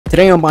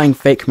Today I'm buying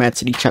fake Mad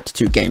City Chapter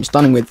 2 game,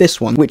 starting with this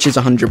one, which is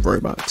 100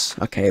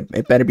 Robux. Okay,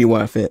 it better be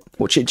worth it.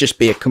 Watch it just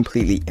be a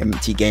completely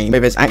empty game,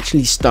 but there's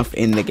actually stuff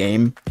in the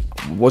game.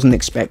 I wasn't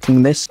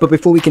expecting this. But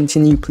before we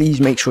continue, please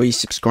make sure you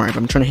subscribe.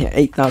 I'm trying to hit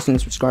 8,000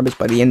 subscribers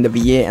by the end of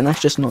the year, and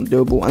that's just not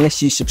doable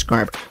unless you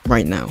subscribe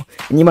right now.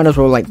 And you might as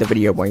well like the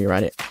video while you're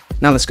at it.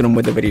 Now let's get on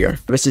with the video.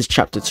 This is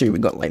Chapter 2. We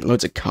got like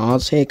loads of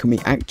cars here. Can we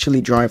actually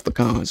drive the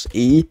cars?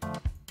 E?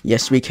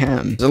 Yes, we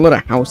can. There's a lot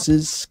of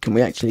houses. Can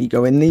we actually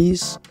go in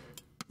these?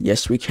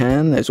 Yes, we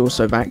can. There's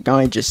also that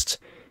guy, just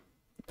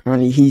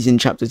apparently he's in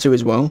Chapter 2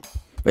 as well.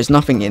 There's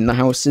nothing in the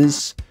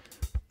houses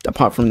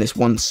apart from this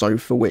one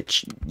sofa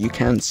which you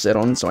can sit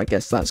on, so I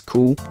guess that's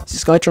cool. Is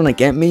this guy trying to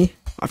get me?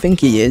 I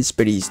think he is,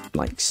 but he's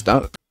like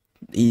stuck.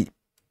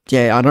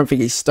 Yeah, I don't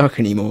think he's stuck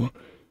anymore.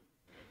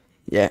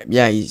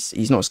 Yeah,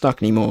 he's not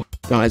stuck anymore.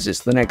 Guys,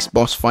 it's the next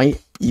boss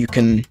fight. You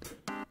can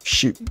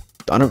shoot.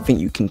 I don't think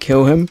you can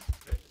kill him.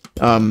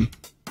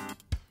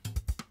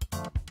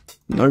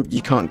 Nope,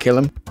 you can't kill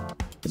him.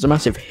 There's a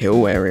massive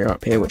hill area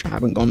up here which I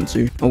haven't gone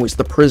to. Oh, it's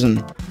the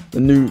prison. The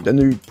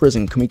new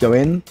prison. Can we go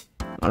in?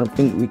 I don't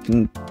think we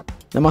can.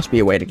 There must be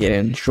a way to get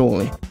in,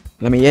 surely.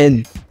 Let me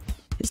in.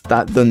 Is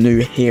that the new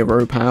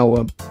hero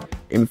power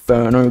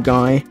Inferno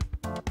guy?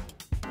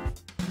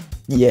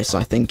 Yes,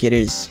 I think it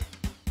is.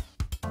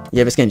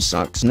 Yeah, this game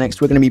sucks. Next,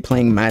 we're going to be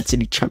playing Mad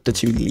City Chapter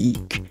 2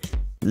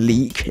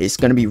 Leak. It's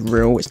going to be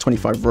real. It's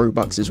 25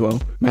 Robux as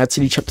well. Mad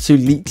City Chapter 2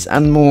 leaks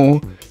and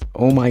more.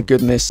 Oh my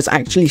goodness. There's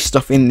actually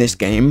stuff in this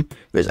game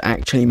that's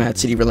actually Mad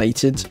City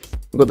related.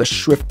 We've got the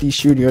Swifty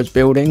Studios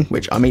building,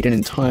 which I made an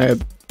entire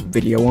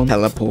video on.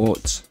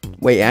 Teleport.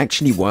 Wait, it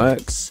actually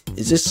works?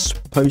 Is this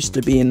supposed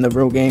to be in the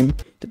real game?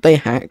 Did they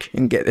hack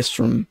and get this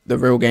from the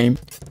real game?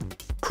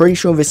 Pretty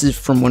sure this is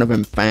from one of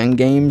them fan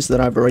games that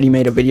I've already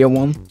made a video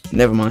on.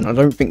 Never mind, I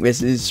don't think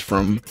this is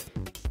from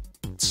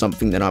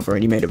something that I've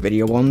already made a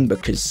video on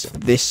because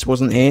this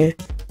wasn't here.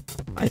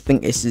 I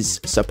think this is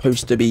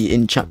supposed to be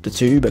in Chapter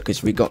 2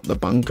 because we got the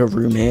bunker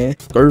room here.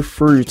 Go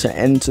through to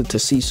enter to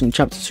see some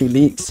Chapter 2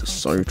 leaks.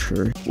 So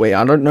true. Wait,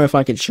 I don't know if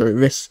I could show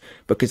this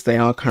because they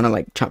are kind of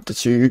like Chapter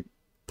 2,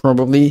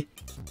 probably.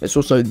 There's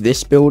also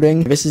this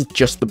building. This is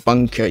just the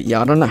bunker.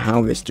 Yeah, I don't know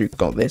how this dude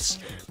got this.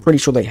 Pretty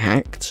sure they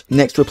hacked.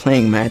 Next, we're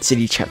playing Mad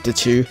City Chapter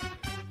 2.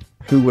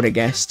 Who would have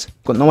guessed?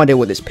 Got no idea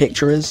what this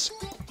picture is.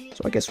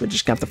 So I guess we're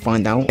just gonna have to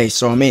find out. Okay,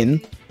 so I'm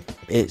in.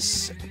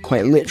 It's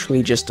quite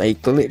literally just a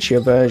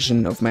glitchier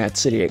version of Mad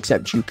City,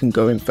 except you can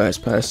go in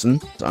first person.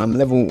 So I'm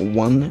level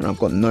 1 and I've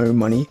got no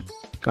money.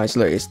 Guys,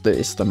 look, it's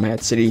the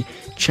Mad City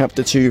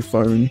Chapter 2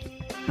 phone.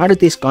 How did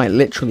this guy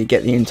literally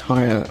get the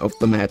entire of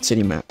the Mad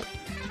City map?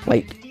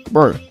 Like,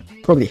 bro,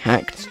 probably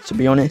hacked, to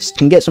be honest.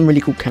 Can get some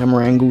really cool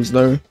camera angles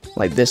though,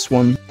 like this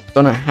one.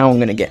 Don't know how I'm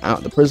gonna get out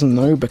of the prison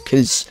though,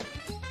 because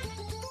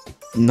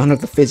none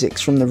of the physics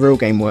from the real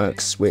game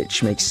works,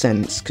 which makes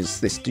sense because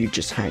this dude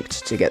just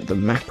hacked to get the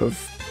map of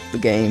the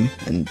game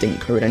and didn't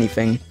code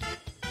anything.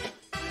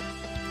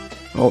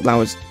 Oh, that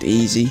was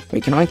easy.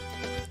 Wait, can I?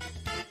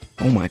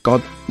 Oh my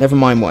god! Never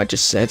mind what I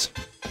just said.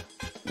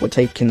 We're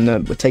taking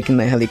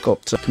the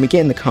helicopter. Can we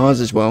get in the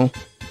cars as well?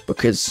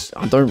 Because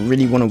I don't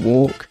really want to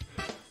walk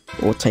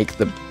or take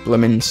the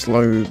blooming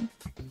slow.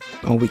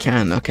 Oh, we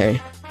can.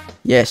 Okay.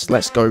 Yes,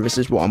 let's go. This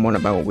is what I'm on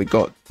about. We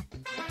got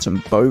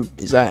some boat.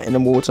 Is that in the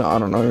water? I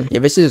don't know. Yeah,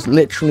 this is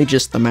literally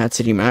just the Mad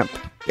City map,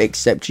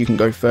 except you can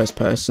go first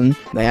person.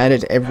 They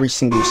added every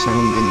single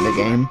sound in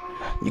the game.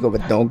 You got the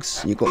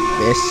dogs. You got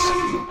this.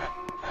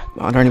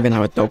 I don't even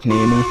have a dog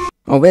near me.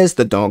 Oh, there's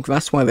the dog.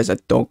 That's why there's a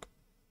dog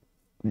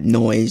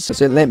noise.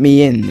 Does it let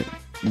me in?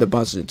 The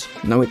buzzard.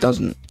 No, it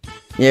doesn't.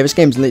 Yeah, this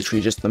game's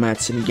literally just the Mad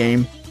City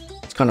game.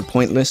 It's kind of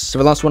pointless. So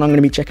the last one I'm going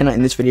to be checking out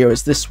in this video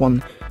is this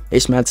one.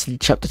 It's Mad City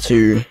Chapter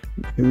 2,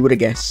 who would have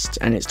guessed,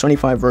 and it's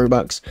 25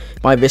 Robux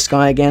by this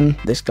guy again.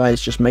 This guy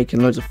is just making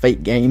loads of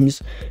fake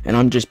games, and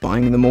I'm just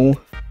buying them all.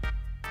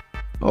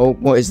 Oh,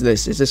 what is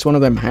this? Is this one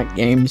of them hack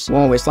games?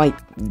 Well, it's like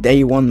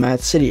day 1 Mad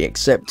City,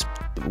 except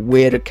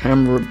weirder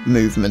camera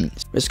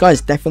movements. This guy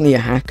is definitely a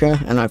hacker,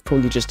 and I've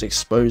probably just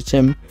exposed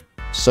him.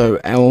 So,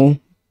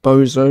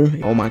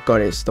 Bozo. Oh my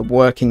god, it's the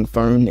working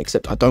phone,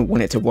 except I don't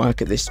want it to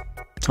work at this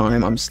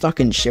time. I'm stuck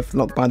in shift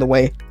lock, by the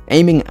way.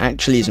 Aiming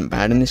actually isn't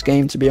bad in this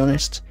game, to be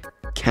honest.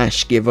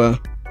 Cash giver.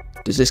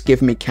 Does this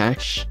give me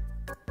cash?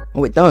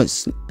 Oh, it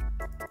does.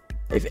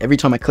 If every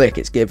time I click,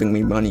 it's giving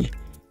me money.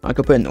 I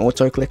could put an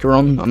auto clicker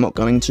on. I'm not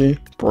going to.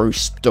 Bro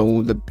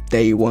stole the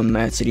day 1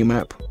 Mad City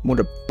map. What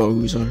a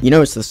bozo. You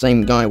know it's the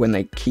same guy when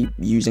they keep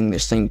using the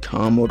same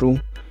car model.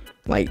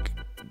 Like,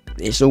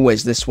 it's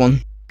always this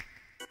one.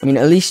 I mean,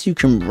 at least you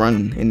can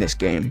run in this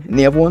game. In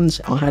the other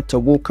ones, I had to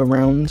walk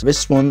around.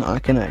 This one, I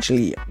can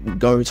actually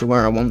go to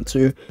where I want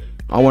to.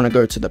 I want to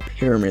go to the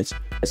pyramid.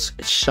 It's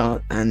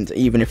shut, and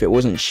even if it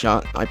wasn't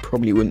shut, I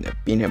probably wouldn't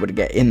have been able to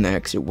get in there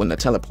because it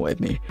wouldn't have teleported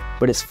me.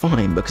 But it's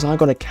fine, because I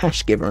got a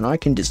cash giver, and I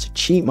can just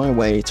cheat my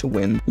way to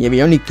win. Yeah,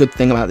 the only good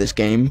thing about this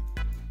game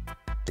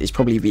is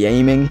probably the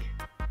aiming.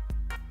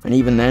 and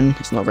even then,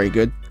 it's not very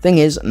good. Thing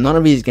is, none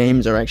of these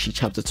games are actually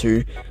Chapter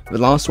 2. The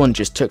last one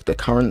just took the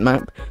current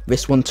map.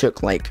 This one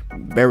took, like,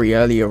 very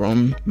earlier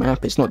on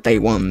map. It's not day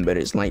 1, but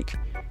it's, like,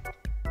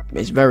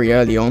 it's very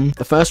early on.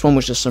 The first one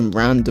was just some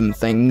random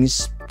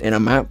things in a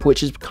map,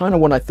 which is kind of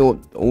what I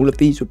thought all of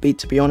these would be,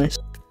 to be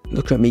honest.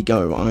 Look at me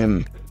go, I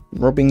am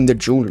robbing the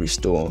jewelry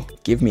store.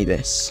 Give me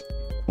this.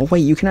 Oh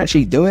wait, you can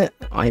actually do it?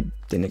 I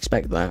didn't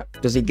expect that.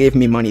 Does it give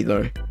me money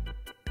though?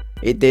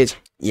 It did.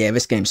 Yeah,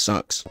 this game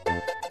sucks.